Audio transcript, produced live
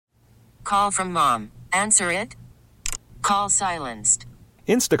call from mom. Answer it. Call silenced.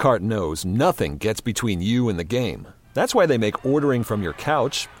 Instacart knows nothing gets between you and the game. That's why they make ordering from your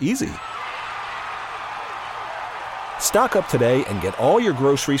couch easy. Stock up today and get all your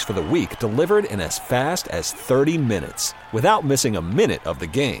groceries for the week delivered in as fast as 30 minutes without missing a minute of the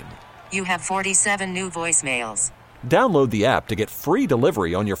game. You have 47 new voicemails. Download the app to get free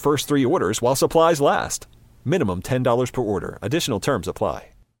delivery on your first 3 orders while supplies last. Minimum $10 per order. Additional terms apply.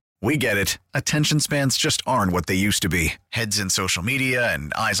 We get it. Attention spans just aren't what they used to be. Heads in social media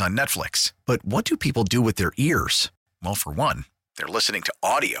and eyes on Netflix. But what do people do with their ears? Well, for one, they're listening to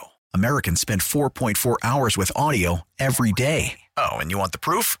audio. Americans spend 4.4 hours with audio every day. Oh, and you want the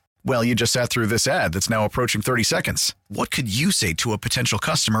proof? Well, you just sat through this ad that's now approaching 30 seconds. What could you say to a potential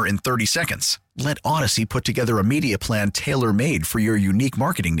customer in 30 seconds? Let Odyssey put together a media plan tailor-made for your unique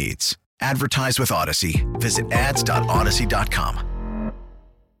marketing needs. Advertise with Odyssey. Visit ads.odyssey.com.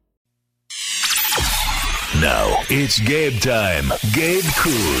 Now it's Gabe time. Gabe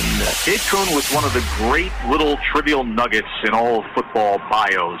Kuhn. Gabe Kuhn was one of the great little trivial nuggets in all of football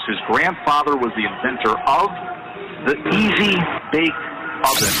bios. His grandfather was the inventor of the Easy Bake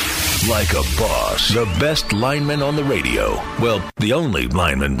Oven. Like a boss. The best lineman on the radio. Well, the only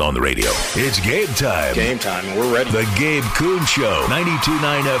lineman on the radio. It's Gabe time. Game time. We're ready. The Gabe Kuhn Show.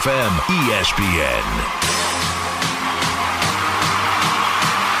 92.9 FM. ESPN.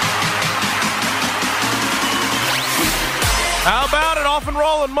 How about it? Off and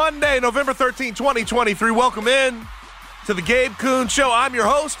rolling Monday, November 13, 2023. Welcome in to the Gabe Kuhn Show. I'm your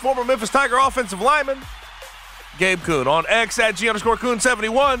host, former Memphis Tiger offensive lineman, Gabe Kuhn. On X at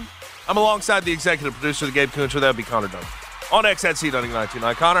G_Kuhn71. I'm alongside the executive producer of the Gabe Kuhn Show. That would be Connor Dunn. On X at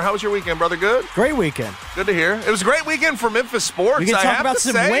C_Dunning929. Connor, how was your weekend, brother? Good? Great weekend. Good to hear. It was a great weekend for Memphis sports. We can talk about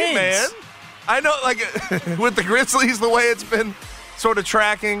some wins. Man, I know, like, with the Grizzlies, the way it's been sort of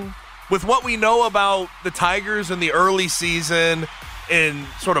tracking, with what we know about the Tigers in the early season and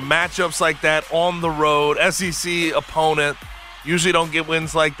sort of matchups like that on the road, SEC opponent, usually don't get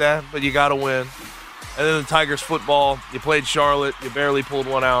wins like that, but you got to win. And then the Tigers football, you played Charlotte, you barely pulled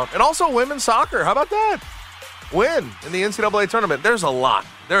one out. And also women's soccer, how about that? Win in the NCAA tournament. There's a lot.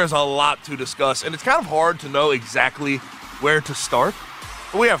 There is a lot to discuss, and it's kind of hard to know exactly where to start,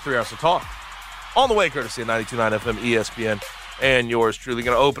 but we have 3 hours to talk. On the way, courtesy of 92.9 FM ESPN. And yours truly.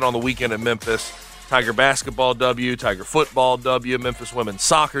 Going to open on the weekend in Memphis. Tiger basketball W, Tiger football W, Memphis women's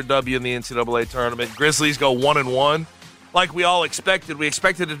soccer W in the NCAA tournament. Grizzlies go 1-1 like we all expected. We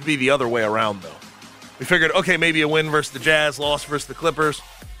expected it to be the other way around, though. We figured, okay, maybe a win versus the Jazz, loss versus the Clippers.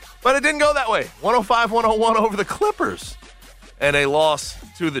 But it didn't go that way. 105-101 over the Clippers. And a loss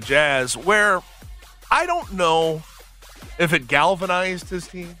to the Jazz, where I don't know if it galvanized his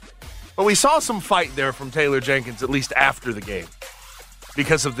team. But we saw some fight there from Taylor Jenkins, at least after the game,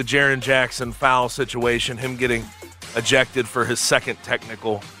 because of the Jaren Jackson foul situation, him getting ejected for his second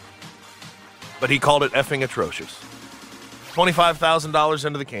technical. But he called it effing atrocious. $25,000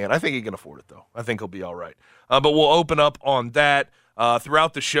 into the can. I think he can afford it, though. I think he'll be all right. But we'll open up on that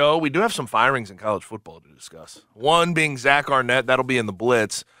throughout the show. We do have some firings in college football to discuss. One being Zach Arnett. That'll be in the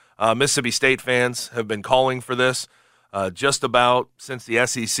Blitz. Mississippi State fans have been calling for this. Just about since the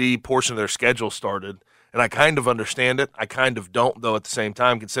SEC portion of their schedule started. And I kind of understand it. I kind of don't, though, at the same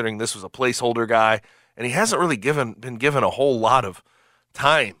time, considering this was a placeholder guy. And he hasn't really been given a whole lot of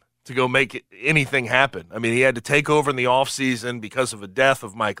time to go make anything happen. I mean, he had to take over in the offseason because of the death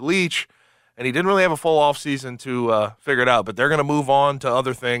of Mike Leach. And he didn't really have a full offseason to figure it out. But they're going to move on to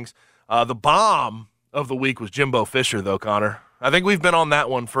other things. The bomb of the week was Jimbo Fisher, though, Connor. I think we've been on that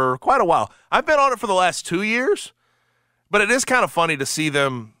one for quite a while. I've been on it for the last 2 years. But it is kind of funny to see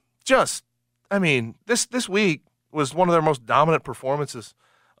them this week was one of their most dominant performances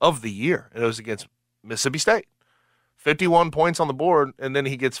of the year. And it was against Mississippi State. 51 points on the board, and then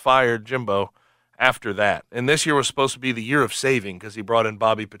he gets fired, Jimbo, after that. And this year was supposed to be the year of saving because he brought in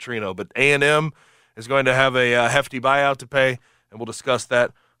Bobby Petrino. But A&M is going to have a hefty buyout to pay, and we'll discuss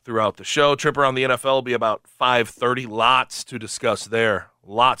that throughout the show. Trip around the NFL will be about 5:30. Lots to discuss there.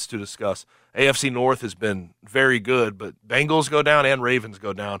 Lots to discuss. AFC North has been very good, but Bengals go down and Ravens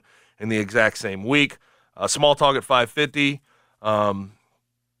go down in the exact same week. Small talk at 5:50.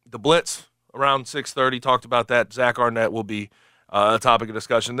 The Blitz around 6:30. Talked about that. Zach Arnett will be a topic of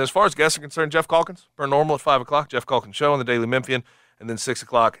discussion. As far as guests are concerned, Jeff Calkins, per normal at 5 o'clock. Jeff Calkins Show on the Daily Memphian. And then 6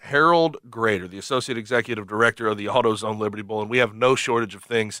 o'clock, Harold Grader, the Associate Executive Director of the AutoZone Liberty Bowl. And we have no shortage of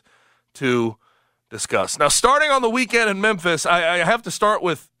things to discuss. Now, starting on the weekend in Memphis, I have to start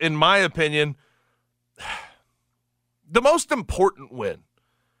with, in my opinion, the most important win.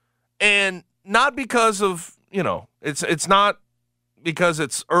 And not because of, it's not because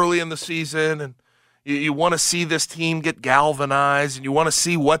it's early in the season and you want to see this team get galvanized and you want to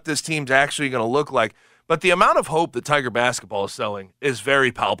see what this team's actually going to look like. But the amount of hope that Tiger basketball is selling is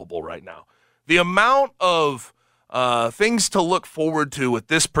very palpable right now. The amount of things to look forward to with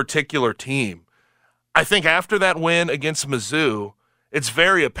this particular team, I think after that win against Mizzou, it's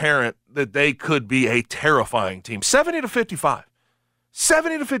very apparent that they could be a terrifying team. 70-55.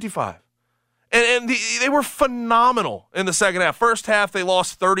 70-55. And they were phenomenal in the second half. First half, they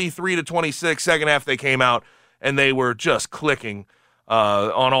lost 33-26. Second half, they came out, and they were just clicking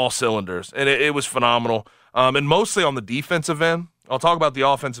on all cylinders. And it was phenomenal. And mostly on the defensive end. I'll talk about the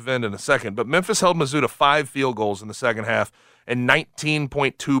offensive end in a second. But Memphis held Mizzou to 5 field goals in the second half and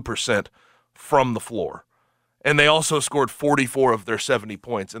 19.2% from the floor. And they also scored 44 of their 70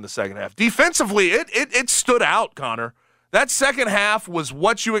 points in the second half. Defensively, it stood out, Connor. That second half was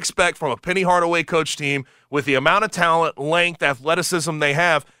what you expect from a Penny Hardaway coach team with the amount of talent, length, athleticism they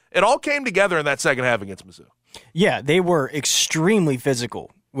have. It all came together in that second half against Mizzou. Yeah, they were extremely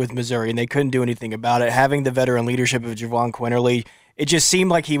physical with Missouri, and they couldn't do anything about it. Having the veteran leadership of Javon Quinterly, it just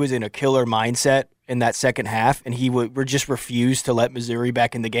seemed like he was in a killer mindset in that second half, and he would just refuse to let Missouri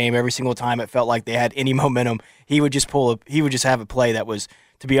back in the game. Every single time it felt like they had any momentum, he would just have a play that was,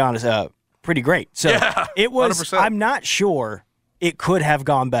 to be honest, pretty great. So yeah, it was. 100%. I'm not sure it could have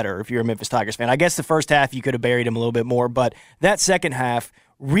gone better if you're a Memphis Tigers fan. I guess the first half you could have buried him a little bit more, but that second half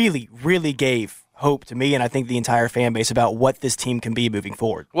really, really gave hope to me and I think the entire fan base about what this team can be moving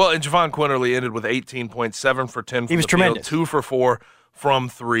forward. Well, and Javon Quinterly ended with 18.7 for 10 from he was the tremendous. field, 2 for 4 from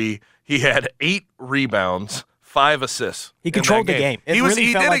 3. He had 8 rebounds, 5 assists. He controlled the game. It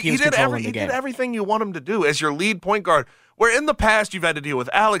really felt like he was controlling the game. He did everything you want him to do as your lead point guard. Where in the past you've had to deal with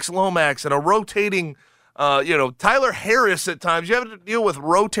Alex Lomax and a rotating, Tyler Harris at times. You have to deal with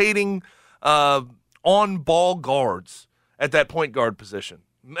rotating on-ball guards at that point guard position,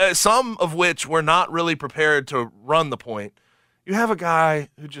 some of which were not really prepared to run the point. You have a guy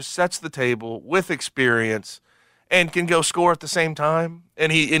who just sets the table with experience and can go score at the same time,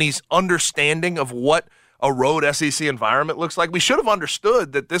 and he's understanding of what a road SEC environment looks like. We should have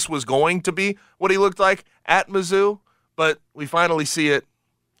understood that this was going to be what he looked like at Mizzou, but we finally see it.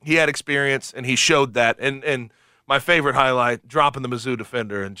 He had experience, and he showed that. And my favorite highlight, dropping the Mizzou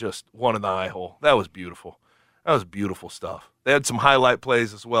defender and just one in the eye hole. That was beautiful. That was beautiful stuff. They had some highlight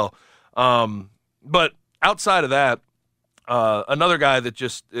plays as well. But outside of that, another guy that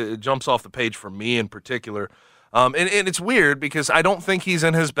just jumps off the page for me in particular, and it's weird because I don't think he's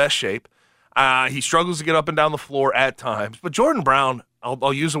in his best shape. He struggles to get up and down the floor at times. But Jordan Brown,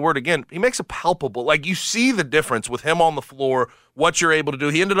 I'll use the word again, he makes it palpable. Like, you see the difference with him on the floor, what you're able to do.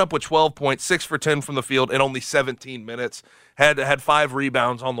 He ended up with 12 points, 6 for 10 from the field in only 17 minutes, had 5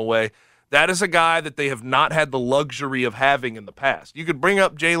 rebounds on the way. That is a guy that they have not had the luxury of having in the past. You could bring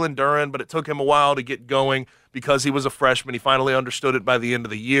up Jalen Duren, but it took him a while to get going because he was a freshman. He finally understood it by the end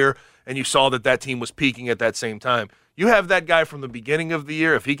of the year, and you saw that team was peaking at that same time. You have that guy from the beginning of the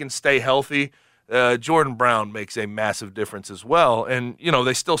year. If he can stay healthy, Jordan Brown makes a massive difference as well. And,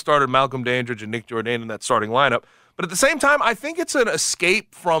 they still started Malcolm Dandridge and Nick Jordan in that starting lineup. But at the same time, I think it's an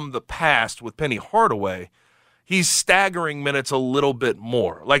escape from the past with Penny Hardaway. He's staggering minutes a little bit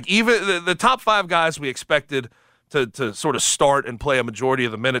more. Like, even the top 5 guys we expected to sort of start and play a majority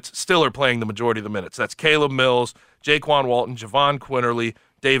of the minutes still are playing the majority of the minutes. That's Caleb Mills, Jaquan Walton, Javon Quinterly,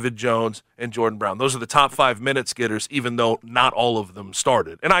 David Jones, and Jordan Brown. Those are the top 5 minutes getters, even though not all of them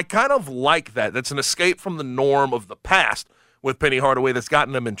started. And I kind of like that. That's an escape from the norm of the past with Penny Hardaway that's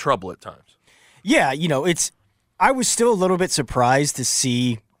gotten him in trouble at times. Yeah, I was still a little bit surprised to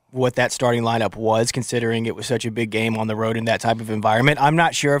see what that starting lineup was, considering it was such a big game on the road in that type of environment. I'm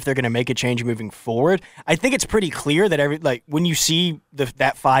not sure if they're going to make a change moving forward. I think it's pretty clear that when you see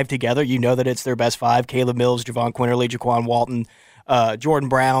that 5 together, you know that it's their best 5: Caleb Mills, Javon Quinterly, Jaquan Walton, Jordan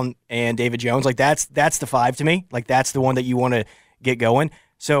Brown, and David Jones. Like, that's the 5 to me. Like, that's the one that you want to get going.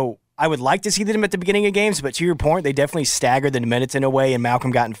 So I would like to see them at the beginning of games, but to your point, they definitely staggered the minutes in a way, and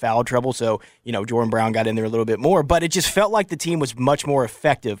Malcolm got in foul trouble, so, Jordan Brown got in there a little bit more. But it just felt like the team was much more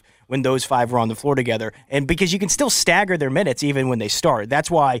effective when those 5 were on the floor together, and because you can still stagger their minutes even when they start.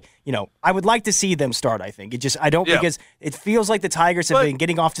 That's why, I would like to see them start, I think. Because it feels like the Tigers have been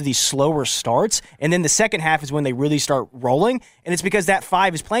getting off to these slower starts, and then the second half is when they really start rolling, and it's because that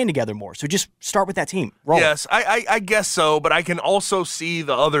 5 is playing together more. So just start with that team. Roll. Yes, I guess so, but I can also see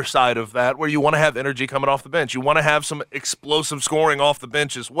the other side of that where you want to have energy coming off the bench. You want to have some explosive scoring off the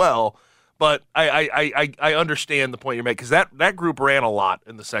bench as well. But I understand the point you're making, because that group ran a lot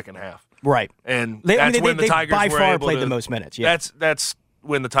in the second half. Right. And that's when the Tigers by were far able played to, the most minutes. Yeah. That's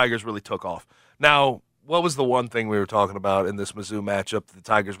when the Tigers really took off. Now, what was the one thing we were talking about in this Mizzou matchup that the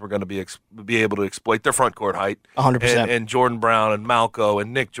Tigers were going to be able to exploit? Their front court height. 100%. And Jordan Brown and Malco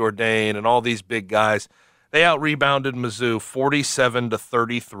and Nick Jourdain and all these big guys. They out-rebounded Mizzou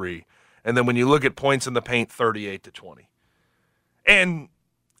 47-33. And then when you look at points in the paint, 38-20. And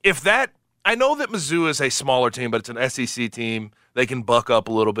if that – I know that Mizzou is a smaller team, but it's an SEC team. They can buck up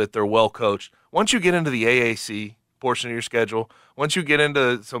a little bit. They're well-coached. Once you get into the AAC portion of your schedule, once you get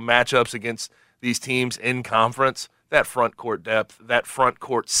into some matchups against these teams in conference, that front court depth, that front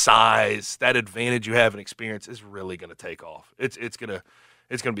court size, that advantage you have in experience is really going to take off. It's going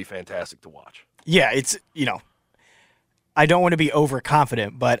to be fantastic to watch. Yeah, it's, I don't want to be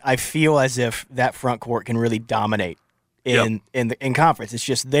overconfident, but I feel as if that front court can really dominate in conference. It's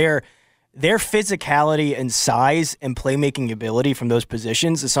just their physicality and size and playmaking ability from those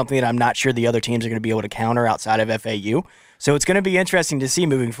positions is something that I'm not sure the other teams are going to be able to counter outside of FAU. So it's going to be interesting to see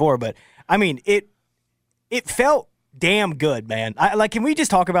moving forward. But, I mean, it felt damn good, man. Can we just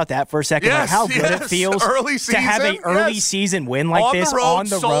talk about that for a second? Yes, like how good it feels to have an early season win like this on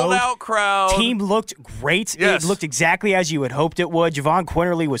the road. Sold-out crowd. Team looked great. Yes. It looked exactly as you had hoped it would. Javon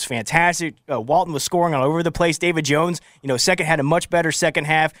Quinterly was fantastic. Walton was scoring all over the place. David Jones, second had a much better second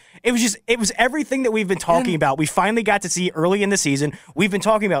half. It was everything that we've been talking about. We finally got to see early in the season. We've been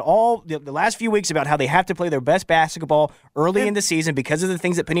talking about all the last few weeks about how they have to play their best basketball early in the season because of the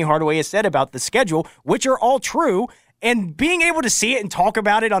things that Penny Hardaway has said about the schedule, which are all true. And being able to see it and talk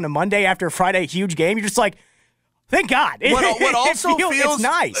about it on a Monday after a Friday huge game, you're just like, thank God. What also feels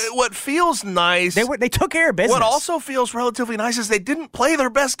nice. What feels nice. They took care of business. What also feels relatively nice is they didn't play their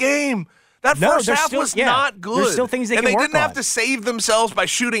best game. That first half was not good. There's still things they can work on. And they didn't have to save themselves by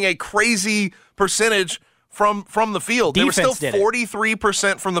shooting a crazy percentage from the field. Defense they were still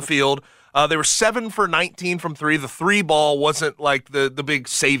 43% from the field. They were 7 for 19 from three. The three ball wasn't like the big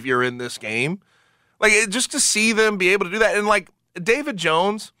savior in this game. Just to see them be able to do that. And, David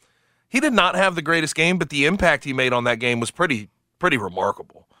Jones, he did not have the greatest game, but the impact he made on that game was pretty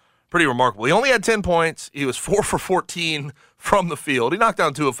remarkable. Pretty remarkable. He only had 10 points. He was 4 for 14 from the field. He knocked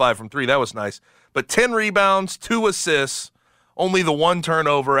down 2 of 5 from 3. That was nice. But 10 rebounds, 2 assists, only the 1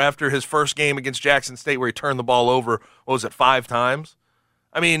 turnover after his first game against Jackson State where he turned the ball over, 5 times?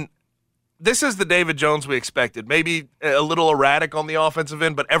 I mean, this is the David Jones we expected. Maybe a little erratic on the offensive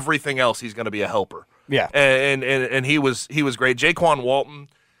end, but everything else he's going to be a helper. Yeah. And he was great. Jaquan Walton,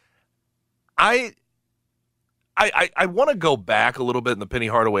 I want to go back a little bit in the Penny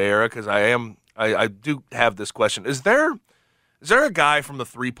Hardaway era because I do have this question. Is there a guy from the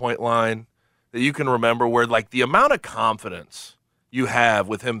 3-point line that you can remember where the amount of confidence you have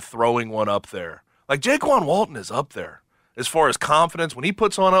with him throwing one up there? Jaquan Walton is up there. As far as confidence, when he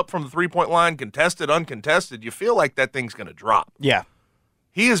puts one up from the 3-point line, contested, uncontested, you feel like that thing's going to drop. Yeah.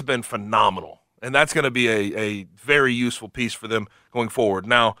 He has been phenomenal, and that's going to be a very useful piece for them going forward.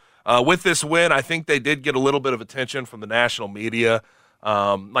 Now, with this win, I think they did get a little bit of attention from the national media.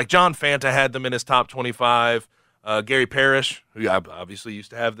 John Fanta had them in his top 25. Gary Parrish, who obviously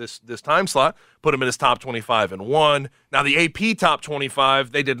used to have this time slot, put him in his top 25 and won. Now, the AP top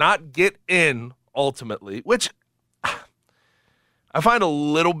 25, they did not get in ultimately, which I find a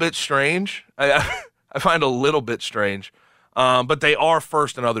little bit strange. I find a little bit strange. But they are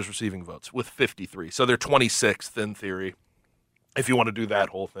first in others receiving votes with 53. So they're 26th in theory, if you want to do that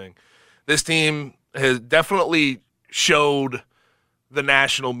whole thing. This team has definitely showed the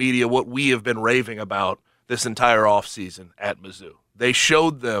national media what we have been raving about this entire offseason at Mizzou. They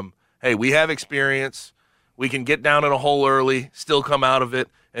showed them, hey, we have experience. We can get down in a hole early, still come out of it,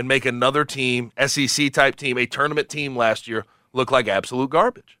 and make another team, SEC-type team, a tournament team last year, look like absolute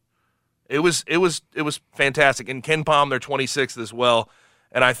garbage. It was fantastic. In Ken Palm, they're 26th as well,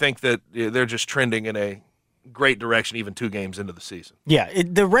 and I think that they're just trending in a great direction even 2 games into the season. Yeah,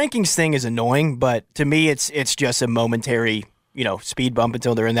 the rankings thing is annoying, but to me it's just a momentary, speed bump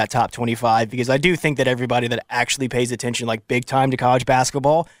until they're in that top 25 because I do think that everybody that actually pays attention big time to college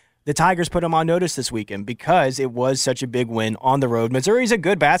basketball, the Tigers put them on notice this weekend because it was such a big win on the road. Missouri's a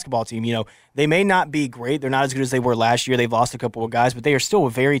good basketball team. They may not be great. They're not as good as they were last year. They've lost a couple of guys, but they are still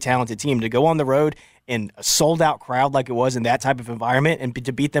a very talented team. To go on the road in a sold-out crowd like it was in that type of environment and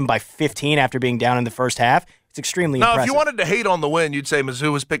to beat them by 15 after being down in the first half, it's extremely impressive. Now, if you wanted to hate on the win, you'd say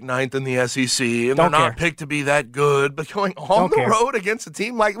Mizzou was picked 9th in the SEC, and they're not picked to be that good. But going on the road against a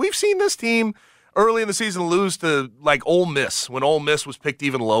team we've seen this team early in the season lose to Ole Miss when Ole Miss was picked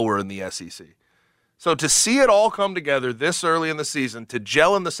even lower in the SEC. So to see it all come together this early in the season, to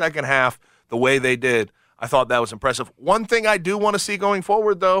gel in the second half the way they did, I thought that was impressive. One thing I do want to see going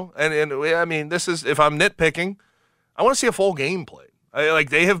forward, though, and I mean, this is, if I'm nitpicking, I want to see a full game played.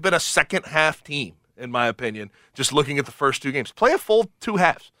 They have been a second half team, in my opinion, just looking at the first two games. Play a full two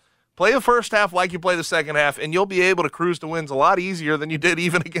halves. Play the first half like you play the second half, and you'll be able to cruise to wins a lot easier than you did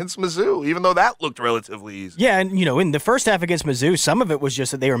even against Mizzou, even though that looked relatively easy. Yeah, and, in the first half against Mizzou, some of it was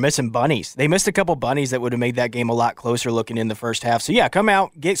just that they were missing bunnies. They missed a couple bunnies that would have made that game a lot closer looking in the first half. So, yeah, come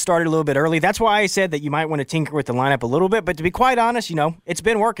out, get started a little bit early. That's why I said that you might want to tinker with the lineup a little bit. But to be quite honest, it's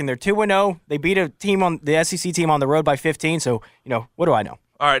been working. They're 2-0. They beat the SEC team on the road by 15. So, what do I know?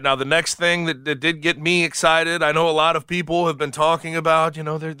 All right, now the next thing that did get me excited, I know a lot of people have been talking about,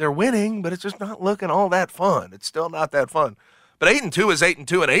 they're winning, but it's just not looking all that fun. It's still not that fun. But 8-2 is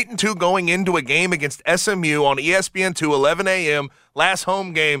 8-2, and 8-2 going into a game against SMU on ESPN2, 11 a.m., last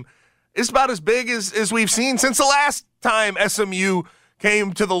home game, is about as big as we've seen since the last time SMU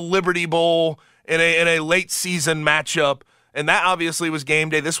came to the Liberty Bowl in a late season matchup. And that obviously was game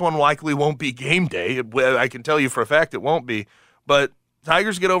day. This one likely won't be game day. I can tell you for a fact it won't be. But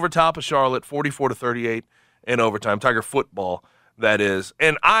Tigers get over top of Charlotte, 44-38 in overtime. Tiger football, that is.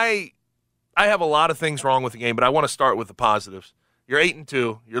 And I have a lot of things wrong with the game, but I want to start with the positives. You're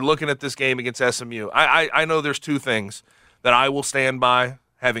 8-2. You're looking at this game against SMU. I know there's two things that I will stand by,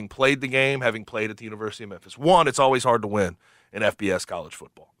 having played the game, having played at the University of Memphis. One, it's always hard to win in FBS college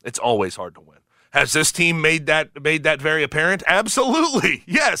football. It's always hard to win. Has this team made that very apparent? Absolutely.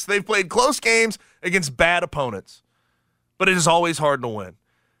 Yes, they've played close games against bad opponents. But it is always hard to win.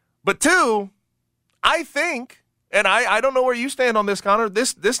 But two, I think, and I don't know where you stand on this, Connor,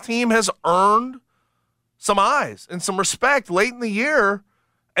 this team has earned some eyes and some respect late in the year.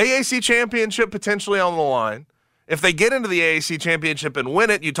 AAC championship potentially on the line. If they get into the AAC championship and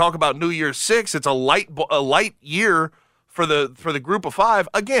win it, you talk about New Year's 6. It's a light year for the group of five.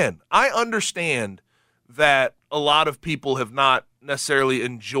 Again, I understand that a lot of people have not necessarily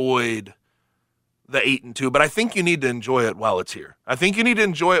enjoyed the 8-2, but I think you need to enjoy it while it's here.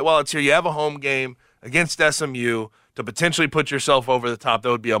 You have a home game against SMU to potentially put yourself over the top. That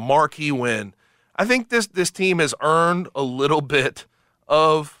would be a marquee win. I think this team has earned a little bit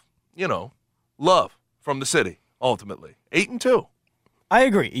of, love from the city, ultimately. 8-2. I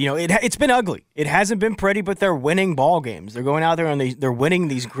agree. It's been ugly. It hasn't been pretty, but they're winning ball games. They're going out there and they're winning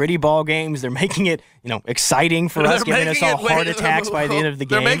these gritty ball games. They're making it, exciting for us, giving us all heart attacks by the end of the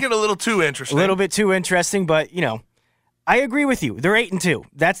game. They're making it a little too interesting. A little bit too interesting, but, I agree with you. They're 8-2.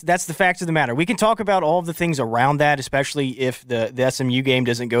 That's the facts of the matter. We can talk about all of the things around that, especially if the SMU game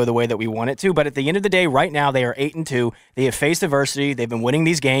doesn't go the way that we want it to. But at the end of the day, right now, they are 8-2. They have faced adversity. They've been winning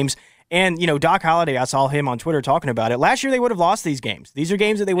these games. And, Doc Holliday, I saw him on Twitter talking about it. Last year, they would have lost these games. These are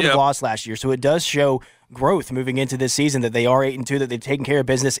games that they would have lost last year. So it does show growth moving into this season that they are 8-2, that they've taken care of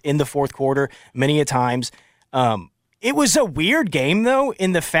business in the fourth quarter many a times. It was a weird game, though,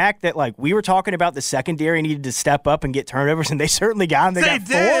 in the fact that, we were talking about the secondary needed to step up and get turnovers, and they certainly got them. They got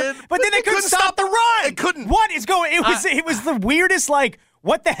did, 4, but then they couldn't stop the run. They couldn't. What is going on? It was the weirdest,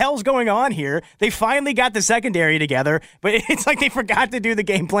 what the hell's going on here? They finally got the secondary together, but it's like they forgot to do the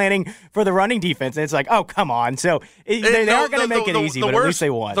game planning for the running defense. And it's like, oh, come on. So they aren't going to make it easy, but at least they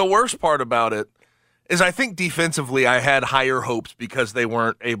won. The worst part about it is I think defensively I had higher hopes because they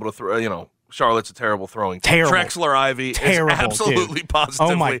weren't able to throw, Charlotte's a terrible throwing team. Terrible. Trexler Ivy terrible, is absolutely dude.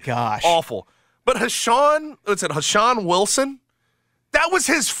 positively oh my gosh. awful. But Hashawn Wilson,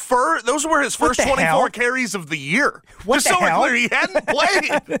 those were his first 24 carries of the year. What Just the so hell? we're clear, he hadn't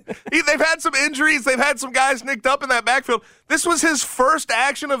played. They've had some injuries. They've had some guys nicked up in that backfield. This was his first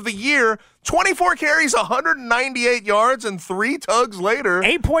action of the year. 24 carries, 198 yards, and 3 tugs later.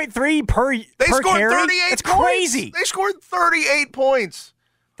 8.3 per They scored carry? 38 That's points. crazy. They scored 38 points.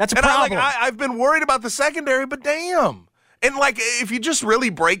 That's a problem. I've been worried about the secondary, but damn. And, if you just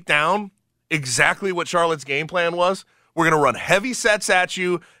really break down exactly what Charlotte's game plan was, we're going to run heavy sets at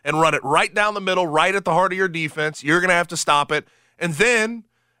you and run it right down the middle, right at the heart of your defense. You're going to have to stop it. And then,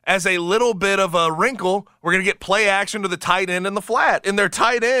 as a little bit of a wrinkle, we're going to get play action to the tight end in the flat. And their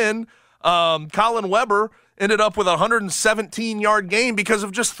tight end, Colin Weber, ended up with a 117-yard game because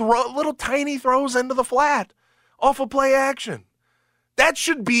of just little tiny throws into the flat off of play action. That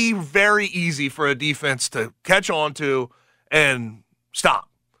should be very easy for a defense to catch on to and stop.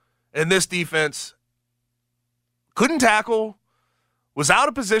 And this defense couldn't tackle, was out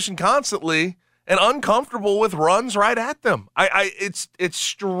of position constantly, and uncomfortable with runs right at them. It's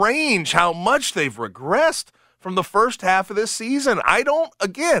strange how much they've regressed from the first half of this season. I don't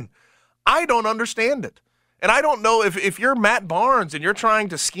understand it. And I don't know if you're Matt Barnes and you're trying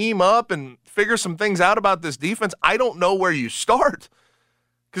to scheme up and figure some things out about this defense, I don't know where you start.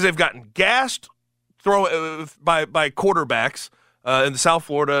 Because they've gotten gassed by quarterbacks in the South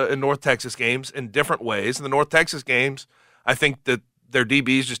Florida and North Texas games in different ways. In the North Texas games, I think that their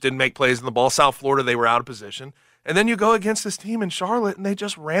DBs just didn't make plays in the ball. South Florida, they were out of position. And then you go against this team in Charlotte, and they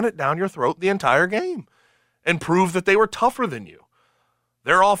just ran it down your throat the entire game and proved that they were tougher than you.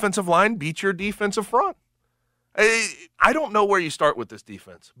 Their offensive line beat your defensive front. I don't know where you start with this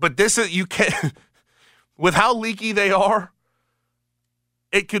defense, but this is, you can't, with how leaky they are,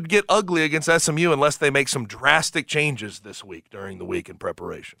 it could get ugly against SMU unless they make some drastic changes this week during the week in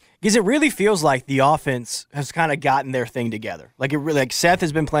preparation. Because it really feels like the offense has kind of gotten their thing together. Like Seth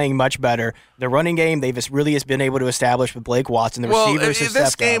has been playing much better. The running game they've really has been able to establish with Blake Watson. The receivers have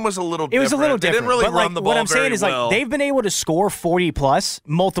this stepped game up. was a little different. It was a little different. They didn't really but run the ball what I'm saying very is well. they've been able to score 40 plus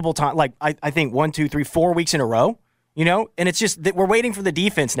multiple times. Like I think 1, 2, 3, 4 weeks in a row. And it's just that we're waiting for the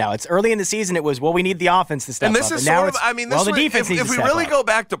defense now. It's early in the season. It was, we need the offense to step up. And this is now sort of, the defense needs to step up. If we really go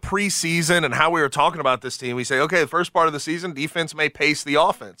back to preseason and how we were talking about this team, we say, okay, the first part of the season, defense may pace the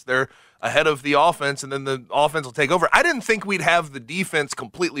offense. They're ahead of the offense, and then the offense will take over. I didn't think we'd have the defense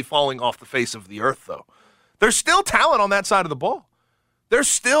completely falling off the face of the earth, though. There's still talent on that side of the ball. There's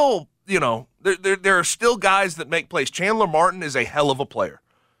still, there are still guys that make plays. Chandler Martin is a hell of a player.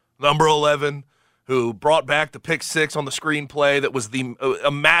 Number 11, who brought back the pick six on the screenplay that was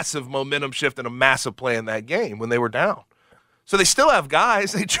a massive momentum shift and a massive play in that game when they were down. So they still have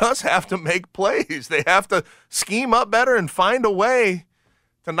guys. They just have to make plays. They have to scheme up better and find a way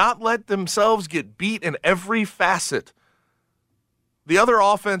to not let themselves get beat in every facet. The other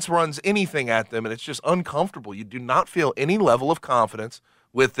offense runs anything at them, and it's just uncomfortable. You do not feel any level of confidence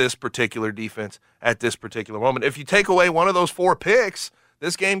with this particular defense at this particular moment. If you take away one of those 4 picks,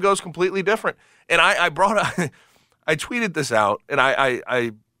 this game goes completely different. And I tweeted this out, and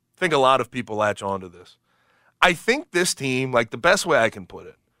I think a lot of people latch on to this. I think this team, like the best way I can put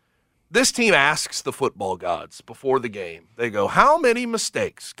it, this team asks the football gods before the game. They go, how many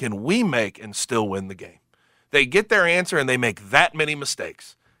mistakes can we make and still win the game? They get their answer, and they make that many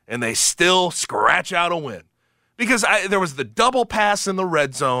mistakes, and they still scratch out a win. Because there was the double pass in the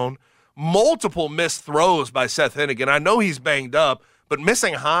red zone, multiple missed throws by Seth Hennigan. I know he's banged up, but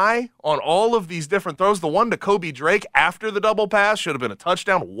missing high on all of these different throws, the one to Kobe Drake after the double pass should have been a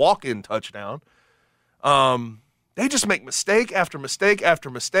touchdown, walk-in touchdown. They just make mistake after mistake after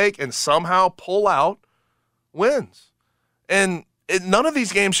mistake and somehow pull out wins. And none of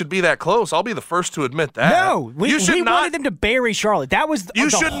these games should be that close. I'll be the first to admit that. No, we wanted them to bury Charlotte. That was you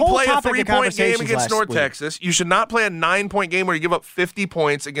the shouldn't whole play a topic 3-point game of against North week. Texas. You should not play a 9-point game where you give up 50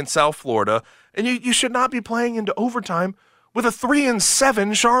 points against South Florida. And you should not be playing into overtime with a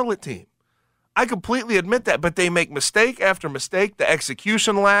 3-7 Charlotte team. I completely admit that, but they make mistake after mistake. The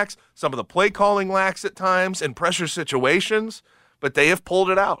execution lacks. Some of the play calling lacks at times in pressure situations, but they have pulled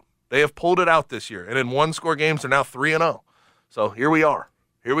it out. They have pulled it out this year. And in 1-score games, they're now 3-0. So here we are.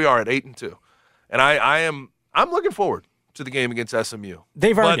 Here we are at 8-2. And I'm looking forward to the game against SMU.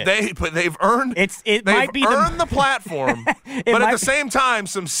 They've earned it. But they've earned it might be the platform. But at the same time,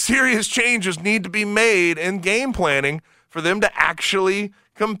 some serious changes need to be made in game planning for them to actually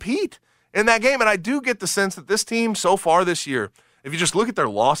compete in that game. And I do get the sense that this team so far this year, if you just look at their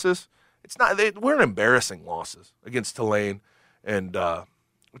losses, we're embarrassing losses against Tulane and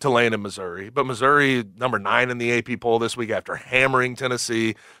Missouri. But Missouri, number 9 in the AP poll this week after hammering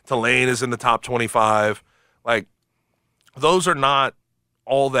Tennessee. Tulane is in the top 25. Like, those are not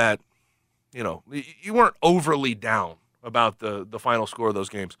all that, you weren't overly down about the final score of those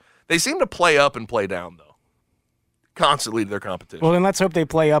games. They seem to play up and play down, though, constantly to their competition. Well, then let's hope they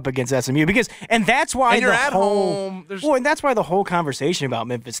play up against SMU and that's why and you're at home. And that's why the whole conversation about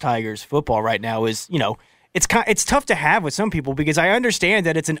Memphis Tigers football right now is, it's tough to have with some people because I understand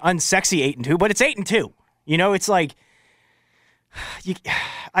that it's an unsexy 8-2, but it's 8-2. It's like you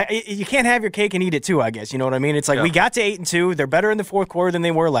can't have your cake and eat it too, I guess. You know what I mean? It's like we got to 8-2. They're better in the fourth quarter than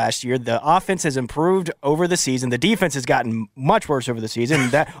they were last year. The offense has improved over the season. The defense has gotten much worse over the season.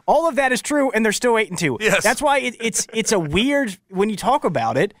 That all of that is true, and they're still 8-2. Yes. That's why it's a weird when you talk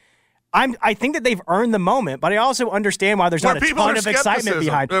about it. I think that they've earned the moment, but I also understand why there's not a ton of excitement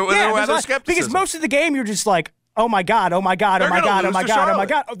behind it. Because most of the game you're just like, oh my God, oh my God, oh my God, oh my God, oh my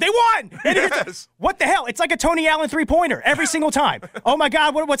God. Oh, they won! Yes. What the hell? It's like a Tony Allen three-pointer every single time. Oh my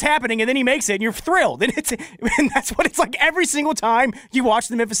God, what's happening? And then he makes it, and you're thrilled. And that's what it's like every single time you watch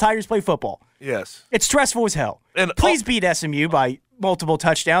the Memphis Tigers play football. Yes. It's stressful as hell. And please beat SMU by multiple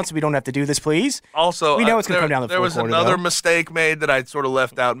touchdowns so we don't have to do this, please. Also, we know it's going to come down the fourth quarter. There was another mistake made that I sort of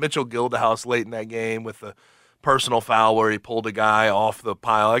left out. Mitchell Gildehouse late in that game with the personal foul where he pulled a guy off the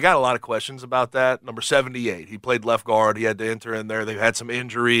pile. I got a lot of questions about that. Number 78, he played left guard. He had to enter in there. They've had some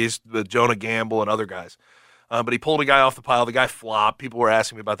injuries with Jonah Gamble and other guys. But he pulled a guy off the pile. The guy flopped. People were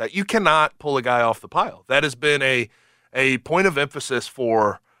asking me about that. You cannot pull a guy off the pile. That has been a a point of emphasis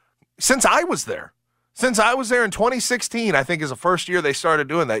since I was there. Since I was there in 2016, I think is the first year they started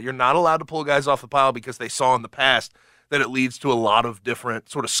doing that. You're not allowed to pull guys off the pile because they saw in the past that it leads to a lot of different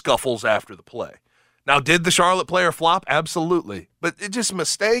sort of scuffles after the play. Now, did the Charlotte player flop? Absolutely. But it just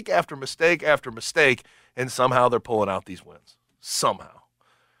mistake after mistake after mistake, and somehow they're pulling out these wins. Somehow.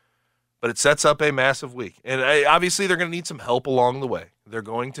 But it sets up a massive week. And obviously they're going to need some help along the way. They're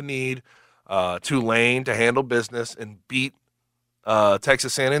going to need Tulane to handle business and beat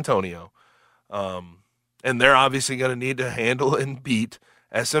Texas San Antonio. And they're obviously going to need to handle and beat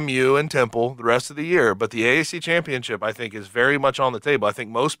SMU and Temple the rest of the year. But the AAC championship, I think, is very much on the table. I think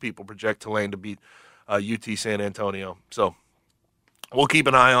most people project Tulane to beat UT San Antonio. So we'll keep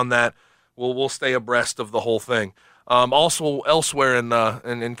an eye on that. We'll stay abreast of the whole thing. Also, elsewhere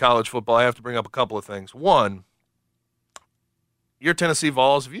in college football, I have to bring up a couple of things. One, your Tennessee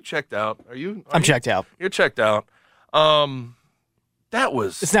Vols, have you checked out? I'm checked out. You're checked out.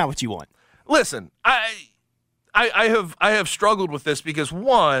 It's not what you want. Listen, I have struggled with this because,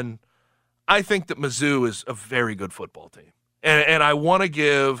 one, I think that Mizzou is a very good football team. And I want to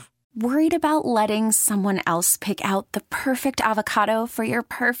give... Worried about letting someone else pick out the perfect avocado for your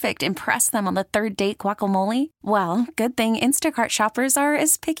perfect impress them on the third date guacamole? Well, good thing Instacart shoppers are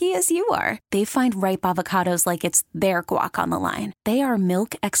as picky as you are. They find ripe avocados like it's their guac on the line. They are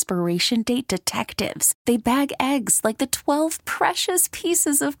milk expiration date detectives. They bag eggs like the 12 precious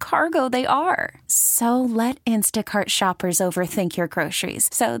pieces of cargo they are. So let Instacart shoppers overthink your groceries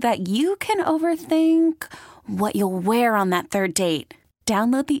so that you can overthink what you'll wear on that third date.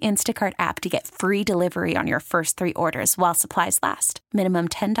 Download the Instacart app to get free delivery on your first 3 orders while supplies last. Minimum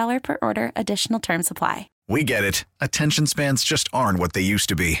 $10 per order. Additional terms apply. We get it. Attention spans just aren't what they used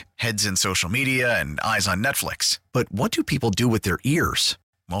to be. Heads in social media and eyes on Netflix. But what do people do with their ears?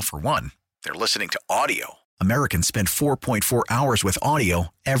 Well, for one, they're listening to audio. Americans spend 4.4 hours with audio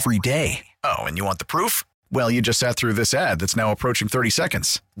every day. Oh, and you want the proof? Well, you just sat through this ad that's now approaching 30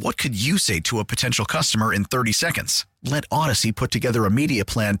 seconds. What could you say to a potential customer in 30 seconds? Let Odyssey put together a media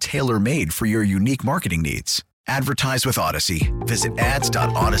plan tailor-made for your unique marketing needs. Advertise with Odyssey. Visit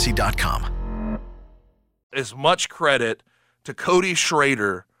ads.odyssey.com. As much credit to Cody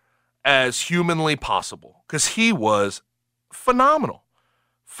Schrader as humanly possible because he was phenomenal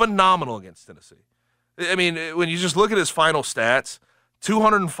against Tennessee. I mean, when you just look at his final stats,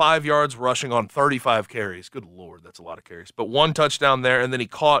 205 yards rushing on 35 carries. Good Lord, that's a lot of carries. But 1 touchdown there, and then he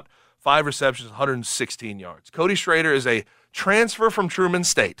caught 5 receptions, 116 yards. Cody Schrader is a transfer from Truman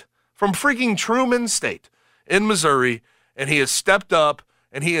State, from freaking Truman State in Missouri, and he has stepped up,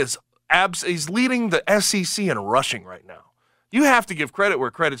 and he's leading the SEC in rushing right now. You have to give credit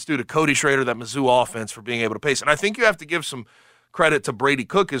where credit's due to Cody Schrader, that Mizzou offense, for being able to pace. And I think you have to give some credit to Brady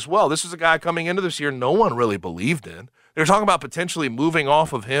Cook as well. This is a guy coming into this year no one really believed in. They're talking about potentially moving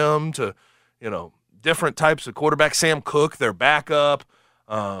off of him to, different types of quarterbacks. Sam Cook, their backup.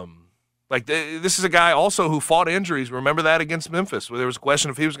 This is a guy also who fought injuries. Remember that against Memphis, where there was a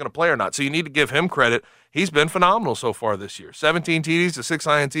question if he was going to play or not. So you need to give him credit. He's been phenomenal so far this year. 17 TDs to 6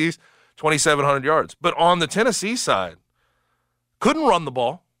 INTs, 2,700 yards. But on the Tennessee side, couldn't run the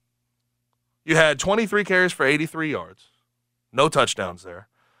ball. You had 23 carries for 83 yards. No touchdowns there.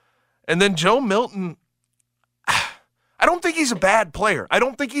 And then Joe Milton, I don't think he's a bad player. I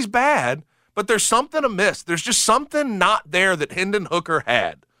don't think he's bad, but there's something amiss. There's just something not there that Hendon Hooker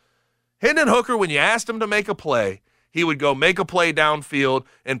had. Hendon Hooker, when you asked him to make a play, he would go make a play downfield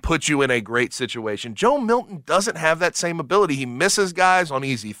and put you in a great situation. Joe Milton doesn't have that same ability. He misses guys on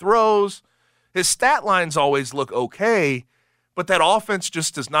easy throws. His stat lines always look okay, but that offense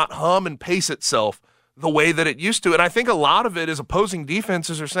just does not hum and pace itself the way that it used to. And I think a lot of it is opposing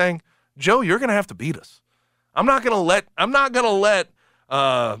defenses are saying, Joe, you're going to have to beat us. I'm not going to let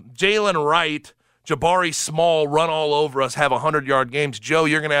Jalen Wright, Jabari Small run all over us, have 100-yard games. Joe,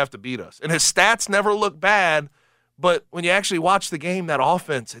 you're going to have to beat us. And his stats never look bad, but when you actually watch the game, that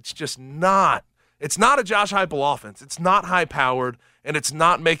offense, it's just not. It's not a Josh Heupel offense. It's not high-powered, and it's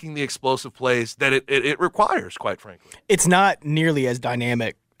not making the explosive plays that it requires, quite frankly. It's not nearly as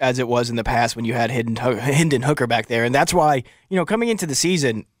dynamic as it was in the past when you had Hendon Hooker back there. And that's why, coming into the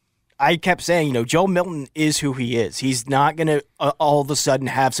season, I kept saying, Joe Milton is who he is. He's not going to all of a sudden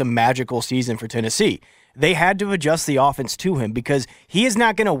have some magical season for Tennessee. They had to adjust the offense to him because he is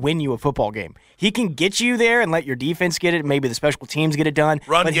not going to win you a football game. He can get you there and let your defense get it. Maybe the special teams get it done.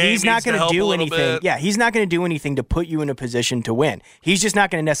 But he's not going to do anything. Bit. Yeah, he's not going to do anything to put you in a position to win. He's just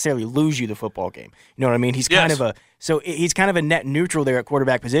not going to necessarily lose you the football game. You know what I mean? He's kind of a net neutral there at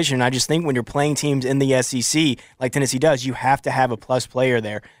quarterback position. And I just think when you're playing teams in the SEC like Tennessee does, you have to have a plus player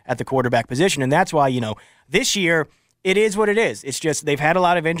there at the quarterback position. And that's why, this year, It is what it is. It's just they've had a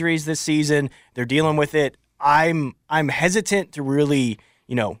lot of injuries this season. They're dealing with it. I'm hesitant to really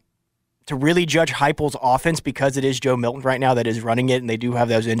judge Heupel's offense because it is Joe Milton right now that is running it, and they do have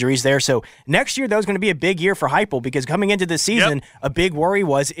those injuries there. So next year, though, is going to be a big year for Heupel because coming into this season, a big worry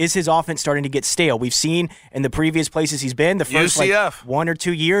is his offense starting to get stale? We've seen in the previous places he's been, the first UCF. 1 or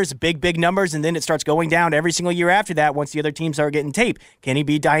 2 years, big numbers, and then it starts going down every single year after that once the other teams start getting tape. Can he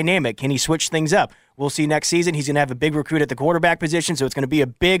be dynamic? Can he switch things up? We'll see next season. He's going to have a big recruit at the quarterback position, so it's going to be a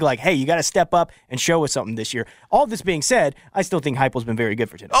big, hey, you got to step up and show us something this year. All this being said, I still think Heupel's been very good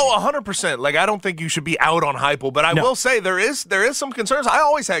for Tennessee. Oh, 100%. I don't think you should be out on Heupel, but I will say there is some concerns. I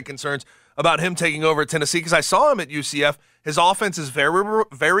always had concerns about him taking over at Tennessee because I saw him at UCF. His offense is very,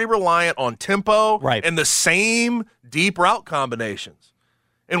 very reliant on tempo and the same deep route combinations.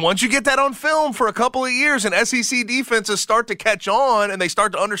 And once you get that on film for a couple of years and SEC defenses start to catch on and they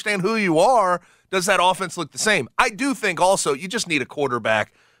start to understand who you are, does that offense look the same? I do think also you just need a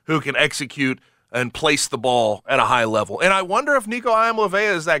quarterback who can execute and place the ball at a high level. And I wonder if Nico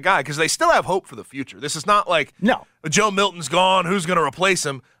Iamaleava is that guy because they still have hope for the future. This is not like Joe Milton's gone, who's going to replace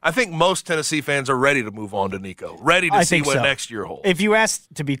him? I think most Tennessee fans are ready to move on to Nico, ready to see what next year holds. If you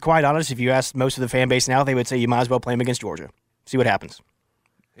asked, to be quite honest, if you asked most of the fan base now, they would say you might as well play him against Georgia. See what happens.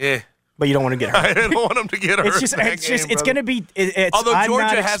 Yeah. But you don't want to get hurt. I don't want him to get hurt. It's going to be. Although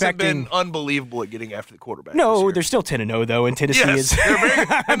Georgia hasn't been unbelievable at getting after the quarterback. No, they're still 10-0 though, and Tennessee is.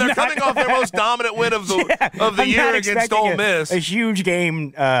 They're coming off their most dominant win of the year against Ole Miss. A huge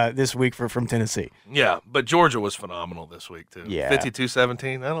game this week from Tennessee. Yeah, but Georgia was phenomenal this week too. Yeah,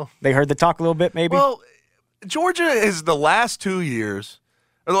 52-17. They heard the talk a little bit, maybe. Well, Georgia is the last 2 years,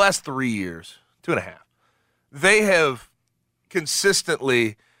 or the last 3 years, 2.5. They have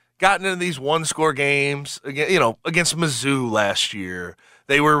consistently gotten into these one-score games, against Mizzou last year.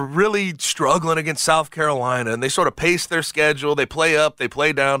 They were really struggling against South Carolina, and they sort of pace their schedule. They play up, they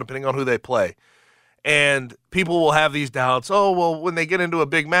play down, depending on who they play. And people will have these doubts. Oh, well, when they get into a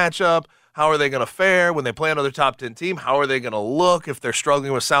big matchup, how are they going to fare? When they play another top 10 team, how are they going to look if they're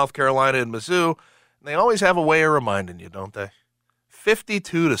struggling with South Carolina and Mizzou? And they always have a way of reminding you, don't they?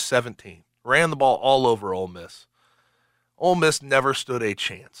 52-17. Ran the ball all over Ole Miss. Ole Miss never stood a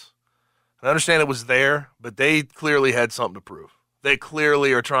chance. I understand it was there, but they clearly had something to prove. They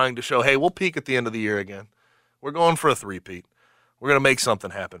clearly are trying to show, hey, we'll peak at the end of the year again. We're going for a three-peat. We're going to make something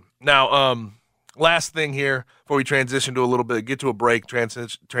happen. Now, last thing here before we transition to a little bit, get to a break,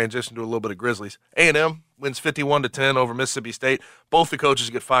 transition to a little bit of Grizzlies. A&M wins 51-10 over Mississippi State. Both the coaches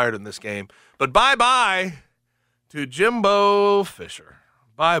get fired in this game. But bye-bye to Jimbo Fisher.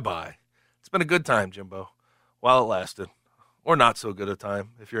 Bye-bye. It's been a good time, Jimbo, while it lasted. Or not so good a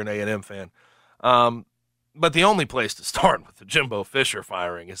time if you're an A&M fan. But the only place to start with the Jimbo Fisher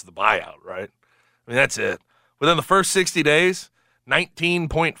firing is the buyout, right? I mean, that's it. Within the first 60 days,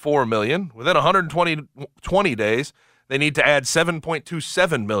 $19.4 million. Within 120 days, they need to add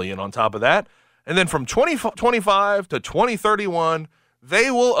 $7.27 million on top of that. And then from 2025 to 2031,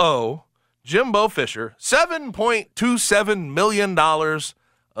 they will owe Jimbo Fisher $7.27 million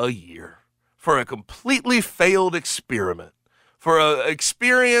a year for a completely failed experiment. For an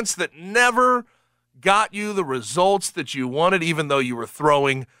experience that never got you the results that you wanted, even though you were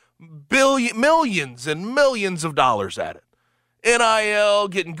throwing millions and millions of dollars at it. NIL,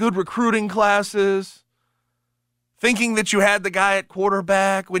 getting good recruiting classes, thinking that you had the guy at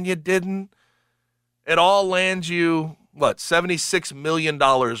quarterback when you didn't. It all lands you, $76 million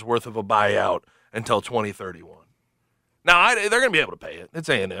worth of a buyout until 2031. Now, they're going to be able to pay it. It's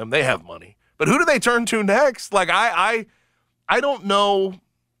A&M. They have money. But who do they turn to next? I don't know.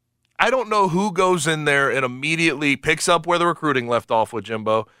 I don't know who goes in there and immediately picks up where the recruiting left off with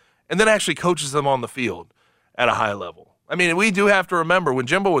Jimbo and then actually coaches them on the field at a high level. I mean, we do have to remember when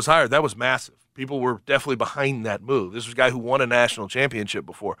Jimbo was hired, that was massive. People were definitely behind that move. This was a guy who won a national championship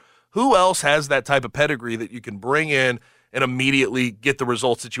before. Who else has that type of pedigree that you can bring in and immediately get the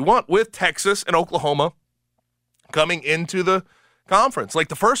results that you want with Texas and Oklahoma coming into the conference? Like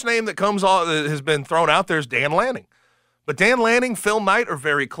the first name that comes on that has been thrown out there is Dan Lanning. But Dan Lanning, Phil Knight are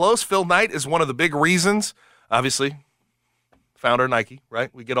very close. Phil Knight is one of the big reasons, obviously, founder of Nike, right?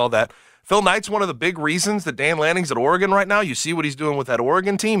 We get all that. Phil Knight's one of the big reasons that Dan Lanning's at Oregon right now. You see what he's doing with that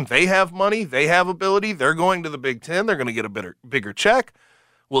Oregon team. They have money. They have ability. They're going to the Big Ten. They're going to get a bigger check.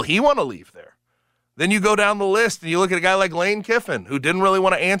 Will he want to leave there? Then you go down the list and you look at a guy like Lane Kiffin, who didn't really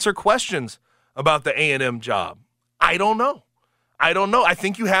want to answer questions about the A&M job. I don't know. I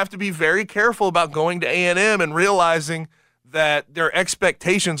think you have to be very careful about going to A&M and realizing that their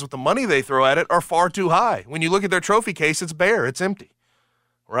expectations with the money they throw at it are far too high. When you look at their trophy case, it's bare. It's empty,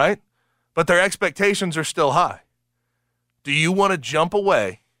 right? But their expectations are still high. Do you want to jump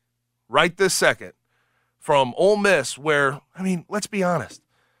away right this second from Ole Miss where, I mean, let's be honest,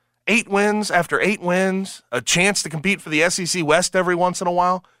 8 wins after 8 wins, a chance to compete for the SEC West every once in a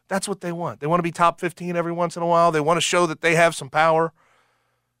while? That's what they want. They want to be top 15 every once in a while. They want to show that they have some power.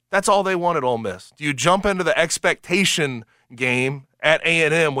 That's all they want at Ole Miss. Do you jump into the expectation game at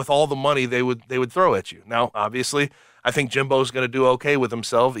A&M with all the money they would throw at you? Now, obviously, I think Jimbo's going to do okay with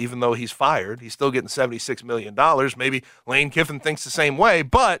himself, even though he's fired. He's still getting $76 million. Maybe Lane Kiffin thinks the same way,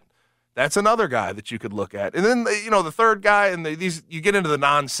 but that's another guy that you could look at. And then, the third guy, and these you get into the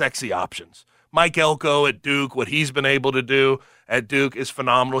non-sexy options. Mike Elko at Duke, what he's been able to do at Duke is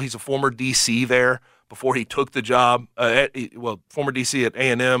phenomenal. He's a former DC there before he took the job. Former DC at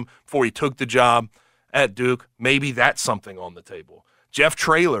A&M before he took the job at Duke. Maybe that's something on the table. Jeff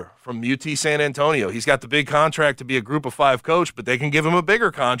Traylor from UT San Antonio. He's got the big contract to be a Group of 5 coach, but they can give him a bigger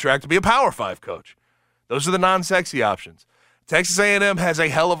contract to be a Power 5 coach. Those are the non-sexy options. Texas A&M has a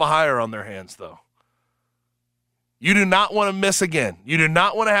hell of a hire on their hands, though. You do not want to miss again. You do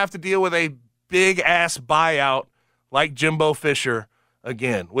not want to have to deal with a big-ass buyout like Jimbo Fisher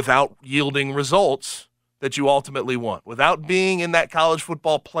again without yielding results that you ultimately want, without being in that college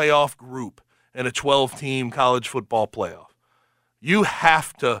football playoff group in a 12-team college football playoff. You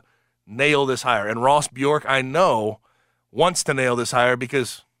have to nail this hire. And Ross Bjork, I know, wants to nail this hire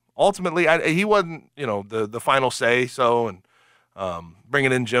because ultimately he wasn't, the final say so and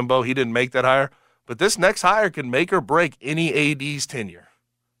bringing in Jimbo. He didn't make that hire. But this next hire can make or break any AD's tenure.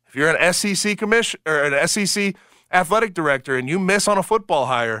 If you're an SEC commissioner or an SEC athletic director and you miss on a football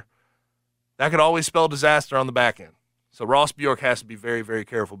hire, that could always spell disaster on the back end. So Ross Bjork has to be very, very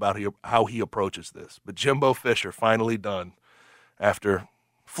careful about how he approaches this. But Jimbo Fisher finally done after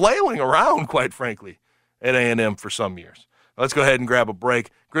flailing around, quite frankly, at A&M for some years. Let's go ahead and grab a break.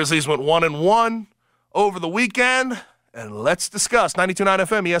 Grizzlies went 1-1 over the weekend, and let's discuss 92.9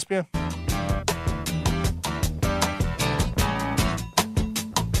 FM ESPN.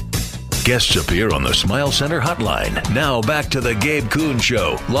 Guests appear on the Smile Center hotline. Now back to the Gabe Kuhn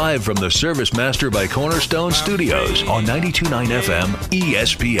Show, live from the Service Master by Cornerstone Studios on 92.9 FM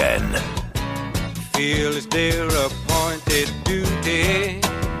ESPN. Feel it's their appointed duty.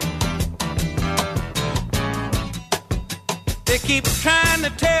 They keep trying to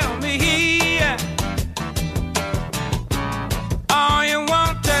tell me all you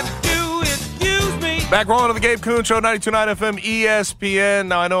want to do is use me. Back rolling to the Gabe Kuhn Show, 92.9 FM ESPN.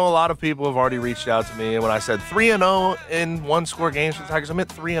 Now, I know a lot of people have already reached out to me, and when I said 3-0 in one-score games for the Tigers, I meant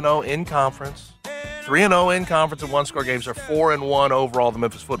 3-0 in conference. 3-0 in conference and one-score games are 4-1 overall. The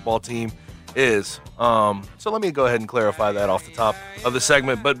Memphis football team is. So let me go ahead and clarify that off the top of the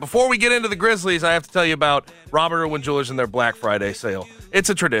segment. But before we get into the Grizzlies, I have to tell you about Robert Irwin Jewelers and their Black Friday sale. It's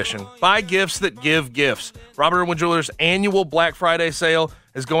a tradition. Buy gifts that give gifts. Robert Irwin Jewelers' annual Black Friday sale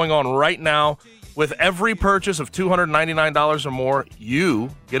is going on right now. With every purchase of $299 or more, you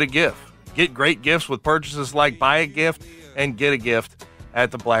get a gift. Get great gifts with purchases like buy a gift and get a gift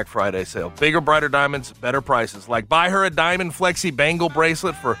at the Black Friday sale. Bigger, brighter diamonds, better prices. Like buy her a Diamond Flexi Bangle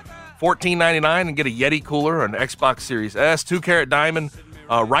bracelet for $14.99 and get a Yeti cooler or an Xbox Series S. 2-carat diamond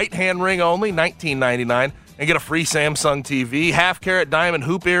right-hand ring only, $19.99, and get a free Samsung TV. Half-carat diamond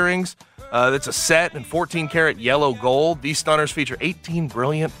hoop earrings. That's a set, and 14-carat yellow gold. These stunners feature 18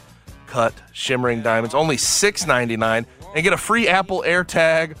 brilliant cut shimmering diamonds, only $6.99, and get a free Apple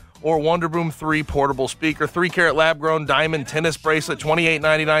AirTag or Wonderboom 3 portable speaker. 3-carat lab-grown diamond tennis bracelet,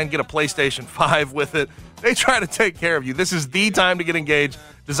 $28.99. Get a PlayStation 5 with it. They try to take care of you. This is the time to get engaged.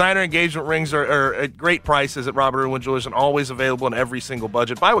 Designer engagement rings are at great prices at Robert Irwin Jewelers and always available in every single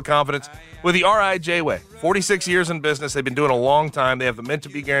budget. Buy with confidence with the RIJ way. 46 years in business. They've been doing a long time. They have the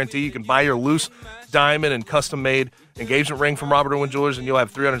meant-to-be guarantee. You can buy your loose diamond and custom-made engagement ring from Robert Irwin Jewelers, and you'll have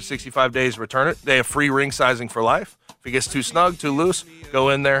 365 days to return it. They have free ring sizing for life. If it gets too snug, too loose, go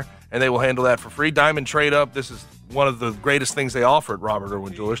in there, and they will handle that for free. Diamond trade-up. This is one of the greatest things they offer at Robert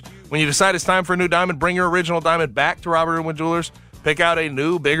Irwin Jewelers. When you decide it's time for a new diamond, bring your original diamond back to Robert Irwin Jewelers. Pick out a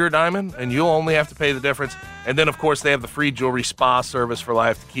new, bigger diamond, and you'll only have to pay the difference. And then, of course, they have the free jewelry spa service for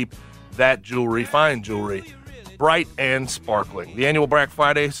life to keep that jewelry, fine jewelry, bright and sparkling. The annual Black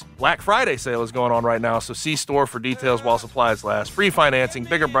Friday sale is going on right now, so see store for details while supplies last. Free financing,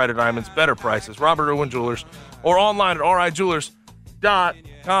 bigger, brighter diamonds, better prices. Robert Irwin Jewelers, or online at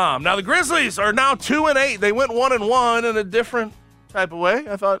rijewelers.com. Now, the Grizzlies are now 2-8. They went 1-1 in a different type of way.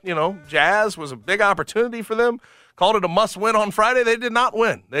 I thought, Jazz was a big opportunity for them. Called it a must-win on Friday. They did not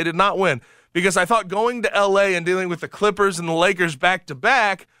win. Because I thought going to L.A. and dealing with the Clippers and the Lakers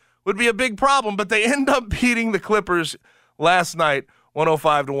back-to-back would be a big problem, but they end up beating the Clippers last night,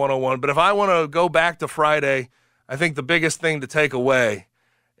 105-101. But if I want to go back to Friday, I think the biggest thing to take away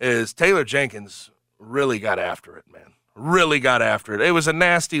is Taylor Jenkins really got after it, man. Really got after it. It was a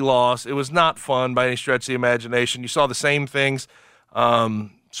nasty loss. It was not fun by any stretch of the imagination. You saw the same things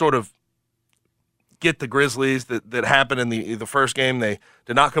sort of get the Grizzlies that happened in the first game. They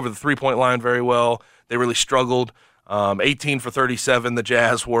did not cover the three-point line very well. They really struggled. 18 for 37, the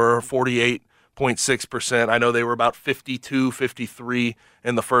Jazz were 48.6%. I know they were about 52, 53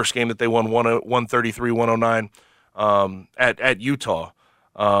 in the first game that they won 133-109 at Utah.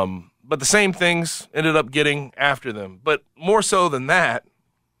 But the same things ended up getting after them. But more so than that,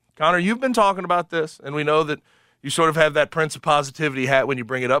 Connor, you've been talking about this, and we know that you sort of have that Prince of Positivity hat when you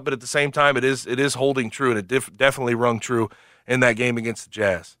bring it up, but at the same time, it is holding true, and it definitely rung true in that game against the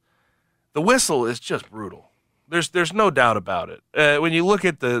Jazz. The whistle is just brutal. There's no doubt about it. When you look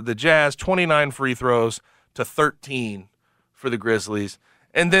at the Jazz, 29 free throws to 13 for the Grizzlies,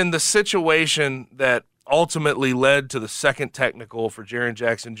 and then the situation that ultimately led to the second technical for Jaren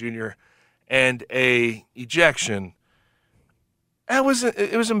Jackson Jr. and a ejection. It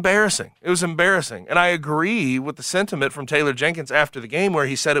was embarrassing. It was embarrassing. And I agree with the sentiment from Taylor Jenkins after the game where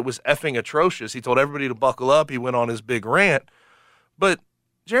he said it was effing atrocious. He told everybody to buckle up. He went on his big rant. But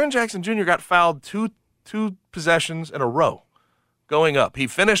Jaren Jackson Jr. got fouled two possessions in a row going up. He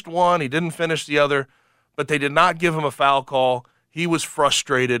finished one. He didn't finish the other. But they did not give him a foul call. He was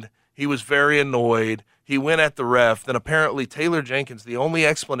frustrated. He was very annoyed. He went at the ref. Then apparently Taylor Jenkins, the only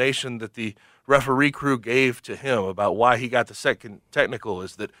explanation that the referee crew gave to him about why he got the second technical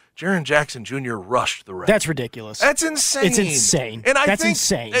is that Jaren Jackson Jr. rushed the ref. That's ridiculous. That's insane. It's insane. And That's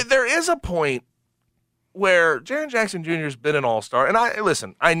insane. There is a point where Jaren Jackson Jr. has been an all-star. And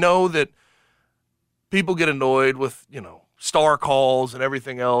I know that people get annoyed with, star calls and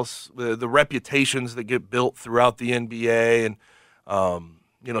everything else, the reputations that get built throughout the NBA, and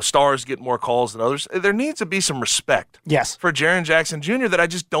stars get more calls than others. There needs to be some respect for Jaren Jackson Jr. that I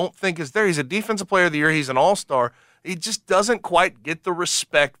just don't think is there. He's a Defensive Player of the Year. He's an all-star. He just doesn't quite get the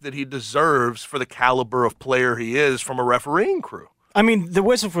respect that he deserves for the caliber of player he is from a refereeing crew. I mean, the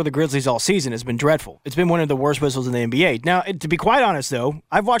whistle for the Grizzlies all season has been dreadful. It's been one of the worst whistles in the NBA. Now, to be quite honest, though,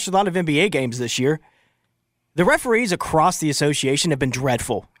 I've watched a lot of NBA games this year. The referees across the association have been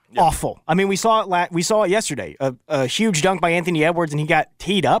dreadful. Yep. Awful. I mean, we saw it yesterday. A huge dunk by Anthony Edwards, and he got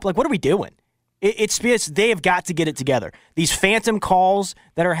teed up. Like, what are we doing? It's they have got to get it together. These phantom calls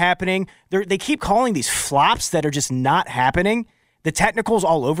that are happening, they keep calling these flops that are just not happening. The technicals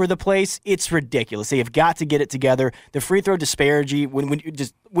all over the place. It's ridiculous. They have got to get it together. The free throw disparity, when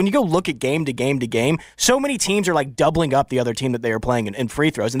you go look at game to game to game, so many teams are like doubling up the other team that they are playing in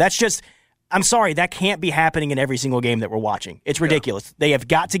free throws, and that's just. I'm sorry, that can't be happening in every single game that we're watching. It's ridiculous. Yeah. They have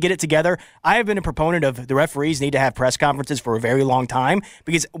got to get it together. I have been a proponent of the referees need to have press conferences for a very long time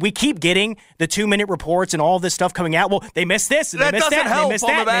because we keep getting the 2-minute reports and all this stuff coming out. Well, they missed this, and they missed that, and they missed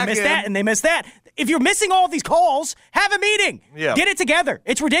that, and they missed that, and they missed that. If you're missing all of these calls, have a meeting. Yeah. Get it together.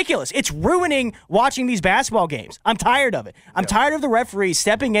 It's ridiculous. It's ruining watching these basketball games. I'm tired of it. I'm tired of the referees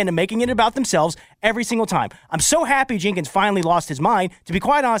stepping in and making it about themselves every single time. I'm so happy Jenkins finally lost his mind. To be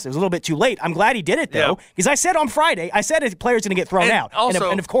quite honest, it was a little bit too late. I'm glad he did it, though, because I said on Friday, a player's going to get thrown out.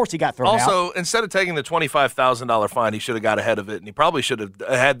 And of course he got thrown out. Also, instead of taking the $25,000 fine, he should have got ahead of it, and he probably should have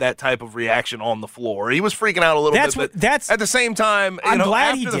had that type of reaction on the floor. He was freaking out a little bit, but at the same time, I'm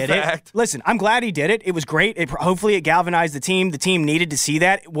glad he did it. Listen, I'm glad he did it. It was great. Hopefully it galvanized the team. The team needed to see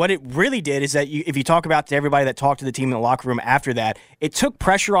that. What it really did is that if you talk about to everybody that talked to the team in the locker room after that, it took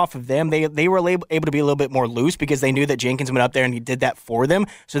pressure off of them. They were able to be a little bit more loose because they knew that Jenkins went up there and he did that for them,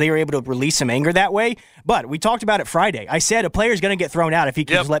 so they were able to release some anger that way. But we talked about it Friday. I said a player's going to get thrown out if he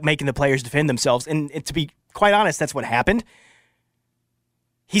keeps making the players defend themselves, and to be quite honest, that's what happened.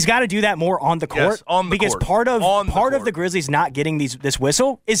 He's got to do that more on the court because part of the Grizzlies not getting this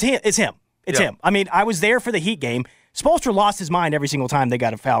whistle is him. It's him. I mean, I was there for the Heat game. Spoelstra lost his mind every single time they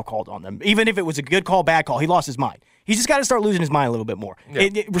got a foul called on them. Even if it was a good call, bad call, he lost his mind. He's just got to start losing his mind a little bit more.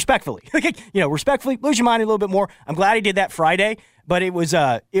 Yeah. Respectfully. Respectfully, lose your mind a little bit more. I'm glad he did that Friday, but it was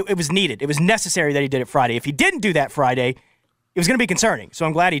needed. It was necessary that he did it Friday. If he didn't do that Friday, it was going to be concerning, so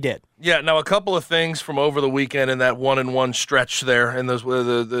I'm glad he did. Yeah, now a couple of things from over the weekend in that 1-and-1 stretch there, and those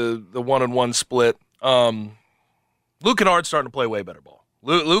the 1-and-1 split. Luke Kennard's starting to play way better ball.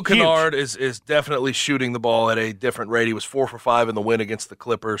 Luke Kennard is definitely shooting the ball at a different rate. He was 4 for 5 in the win against the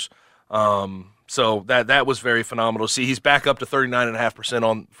Clippers. So that was very phenomenal to see. He's back up to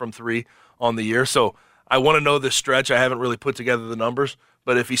 39.5% from 3 on the year. So I want to know this stretch. I haven't really put together the numbers,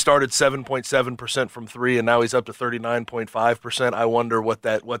 but if he started 7.7% from 3 and now he's up to 39.5%, I wonder what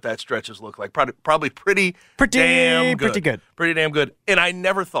that stretches look like. Probably pretty damn good. Pretty good. Pretty damn good. And I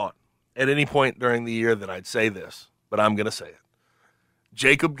never thought at any point during the year that I'd say this, but I'm going to say it.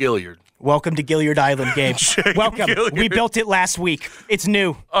 Jacob Gilyard. Welcome to Gilyard Island, Gabe. Welcome. Gilyard. We built it last week. It's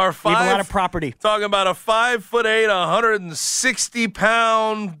new. We have a lot of property. Talking about a 5'8",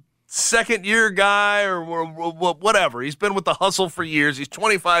 160-pound second-year guy or whatever. He's been with the hustle for years. He's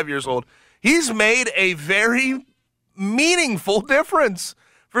 25 years old. He's made a very meaningful difference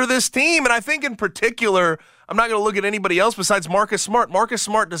for this team, and I think in particular, I'm not going to look at anybody else besides Marcus Smart. Marcus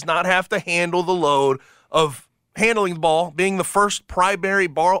Smart does not have to handle the load of handling the ball, being the first primary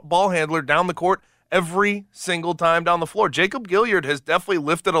ball handler down the court every single time down the floor. Jacob Gilyard has definitely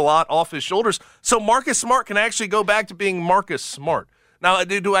lifted a lot off his shoulders, so Marcus Smart can actually go back to being Marcus Smart. Now,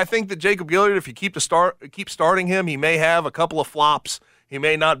 do I think that Jacob Gilyard, if you keep starting him, he may have a couple of flops. He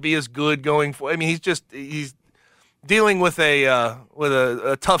may not be as good going forward. I mean, he's dealing with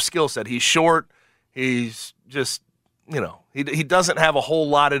a tough skill set. He's short. He's just, he doesn't have a whole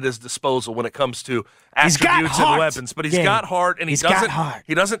lot at his disposal when it comes to attributes and weapons. But he's got heart, and he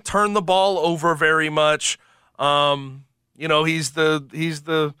doesn't turn the ball over very much. He's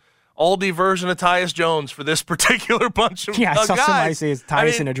the Aldi version of Tyus Jones for this particular bunch of guys. I saw somebody say it's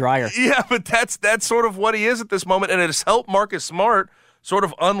Tyus in a dryer. Yeah, but that's sort of what he is at this moment, and it has helped Marcus Smart sort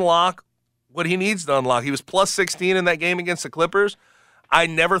of unlock what he needs to unlock. He was plus 16 in that game against the Clippers. I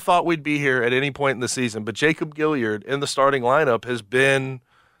never thought we'd be here at any point in the season, but Jacob Gilyard in the starting lineup has been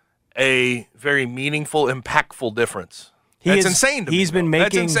a very meaningful, impactful difference. That's insane to me. He's been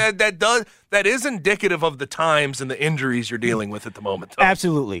making that is indicative of the times and the injuries you're dealing with at the moment, though.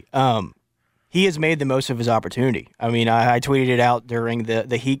 Absolutely. He has made the most of his opportunity. I mean, I tweeted it out during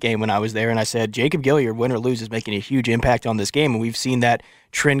the Heat game when I was there, and I said, Jacob Gilyard, win or lose, is making a huge impact on this game, and we've seen that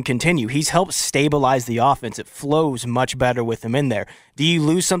trend continue. He's helped stabilize the offense. It flows much better with him in there. Do you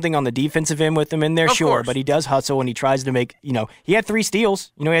lose something on the defensive end with him in there? Of course. But he does hustle, and he tries to make, he had 3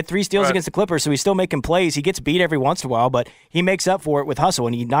 steals. He had 3 steals against the Clippers, so he's still making plays. He gets beat every once in a while, but he makes up for it with hustle,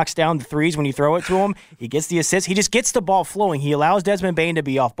 and he knocks down the threes when you throw it to him. He gets the assists. He just gets the ball flowing. He allows Desmond Bane to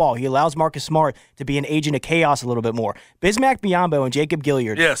be off ball. He allows Marcus Smart to be an agent of chaos a little bit more. Bismack Biyombo and Jacob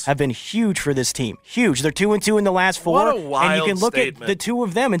Gilyard have been huge for this team. Huge. They're 2-2 in the last 4. What a wild and you can look statement. at the two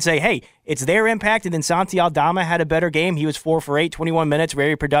of them and say, hey, it's their impact, and then Santi Aldama had a better game. He was 4 for 8, 21 minutes,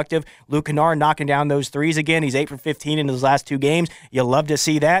 very productive. Luke Kennard knocking down those threes again. He's 8 for 15 in his last 2 games. You love to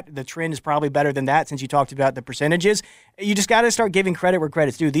see that. The trend is probably better than that since you talked about the percentages. You just got to start giving credit where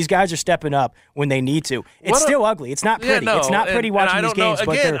credit's due. These guys are stepping up when they need to. It's still ugly. It's not pretty. Yeah, no, it's not pretty watching these games,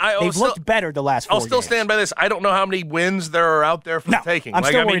 but they've looked better the last 4 games. I'll still stand by this. I don't know how many wins there are out there for the taking. I'm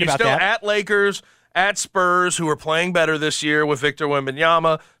still worried about you're still that. At Lakers, at Spurs, who are playing better this year with Victor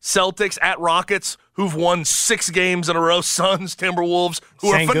Wembanyama, Celtics, at Rockets, who've won 6 games in a row, Suns, Timberwolves, who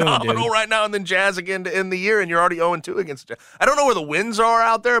are phenomenal right now, and then Jazz again to end the year, and you're already 0-2 against Jazz. I don't know where the wins are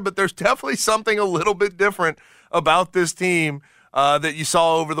out there, but there's definitely something a little bit different about this team that you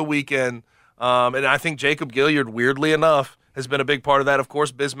saw over the weekend. And I think Jacob Gilyard, weirdly enough, has been a big part of that. Of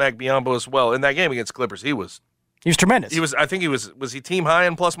course, Bismack Biyombo as well. In that game against Clippers, he was tremendous. Was he team high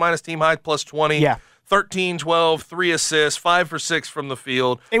in plus-minus, team high plus 20? Yeah. 13, 12, 3 assists, 5 for 6 from the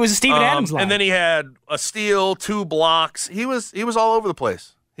field. It was a Steven Adams line. And then he had a steal, 2 blocks. He was all over the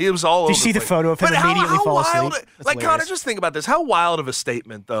place. He was all over the place. Did you see the photo of him immediately fall asleep? Connor, just think about this. How wild of a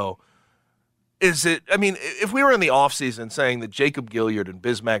statement, though, is it? I mean, if we were in the offseason saying that Jacob Gilyard and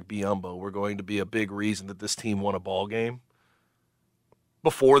Bismack Biyombo were going to be a big reason that this team won a ball game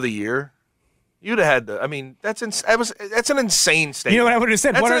before the year, you'd have had to. I mean, that's an insane statement. You know what I would have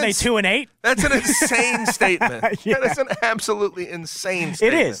said? What are they, 2-8? That's an insane statement. Yeah. That is an absolutely insane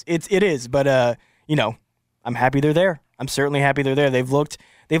statement. It is. But I'm happy they're there. I'm certainly happy they're there. They've looked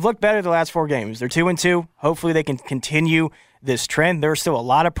better the last 4 games. They're 2-2. Hopefully they can continue this trend. There are still a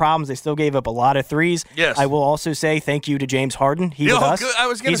lot of problems. They still gave up a lot of threes. Yes. I will also say thank you to James Harden. He's with us. I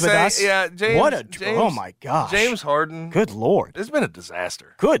was going to say, with us. yeah, James. Oh my gosh. James Harden. Good Lord. It's been a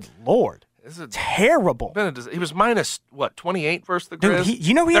disaster. Good Lord. Terrible. He was minus 28 versus the Grizz.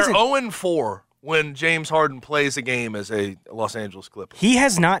 Dude, they're 0-4 when James Harden plays a game as a Los Angeles Clipper. He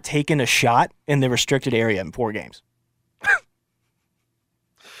has not taken a shot in the restricted area in 4 games.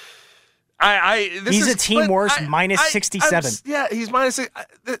 He's a team worst, minus 67. He's minus 6.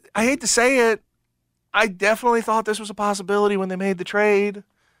 I hate to say it. I definitely thought this was a possibility when they made the trade.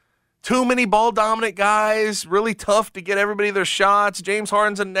 Too many ball-dominant guys, really tough to get everybody their shots. James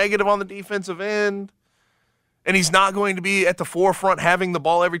Harden's a negative on the defensive end. And he's not going to be at the forefront having the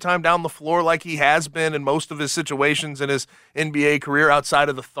ball every time down the floor like he has been in most of his situations in his NBA career outside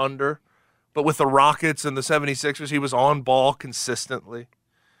of the Thunder. But with the Rockets and the 76ers, he was on ball consistently.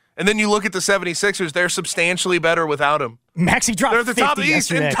 And then you look at the 76ers, they're substantially better without him. Maxey dropped 50 They're at the top of the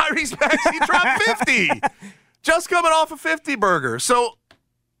East, and Tyrese Maxey dropped 50. Just coming off a 50 burger. So,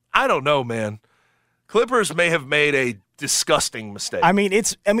 I don't know, man. Clippers may have made a disgusting mistake. And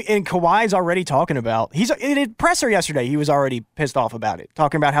Kawhi's already talking about, in a presser yesterday, he was already pissed off about it,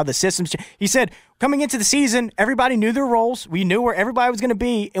 talking about how the systems, he said, coming into the season, everybody knew their roles, we knew where everybody was going to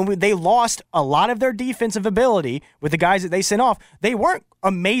be, and they lost a lot of their defensive ability with the guys that they sent off. They weren't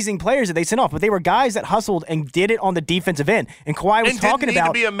amazing players that they sent off, but they were guys that hustled and did it on the defensive end. And Kawhi was talking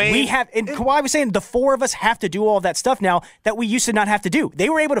about, Kawhi was saying the four of us have to do all of that stuff now that we used to not have to do. They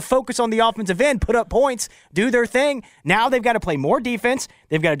were able to focus on the offensive end, put up points, do their thing. Now they've got to play more defense,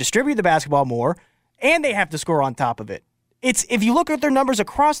 they've got to distribute the basketball more, and they have to score on top of it. If you look at their numbers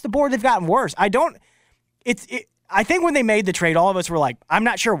across the board, they've gotten worse. I think when they made the trade, all of us were like, I'm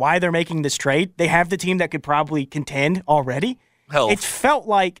not sure why they're making this trade. They have the team that could probably contend already. Health. It felt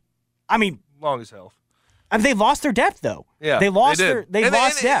like, long as health. They lost their depth though. Yeah, they lost depth.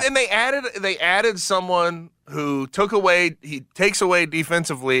 And they added someone who takes away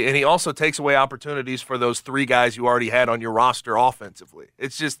defensively, and he also takes away opportunities for those three guys you already had on your roster offensively.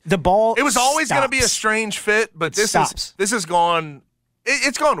 It's just the ball. It was always going to be a strange fit, but this has gone.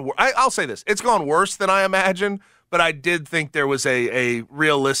 It's gone. I'll say this: it's gone worse than I imagined. But I did think there was a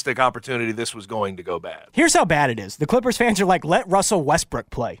realistic opportunity this was going to go bad. Here's how bad it is. The Clippers fans are like, let Russell Westbrook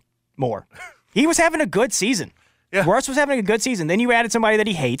play more. He was having a good season. Yeah. Russ was having a good season. Then you added somebody that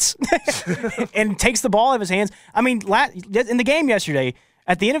he hates and takes the ball out of his hands. In the game yesterday,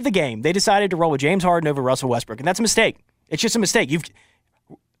 at the end of the game, they decided to roll with James Harden over Russell Westbrook, and that's a mistake. It's just a mistake.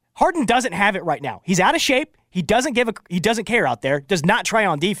 Harden doesn't have it right now. He's out of shape. He doesn't care out there, does not try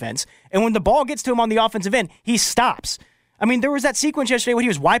on defense. And when the ball gets to him on the offensive end, he stops. There was that sequence yesterday when he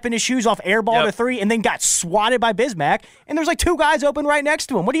was wiping his shoes off, airball to three, and then got swatted by Bismack. And there's like two guys open right next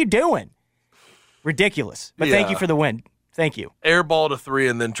to him. What are you doing? Ridiculous. But thank you for the win. Thank you. Airball to three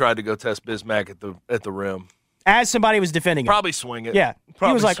and then tried to go test Bismack at the rim. As somebody was defending him. Probably swing it. Yeah.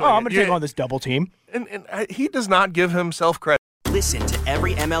 He was like, I'm going to take on this double team. And he does not give himself credit. Listen to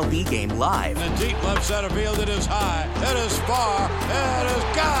every MLB game live. In the deep left center field, it is high, it is far, it is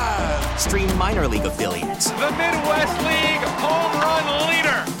gone. Stream minor league affiliates. The Midwest League home run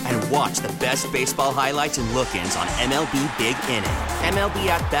leader. And watch the best baseball highlights and look-ins on MLB Big Inning. MLB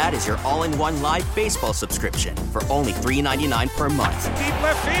At Bat is your all-in-one live baseball subscription for only $3.99 per month. Deep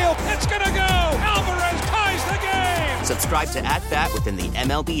left field, it's gonna go. Alvarez ties the game. Subscribe to At Bat within the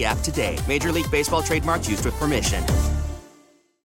MLB app today. Major League Baseball trademarks used with permission.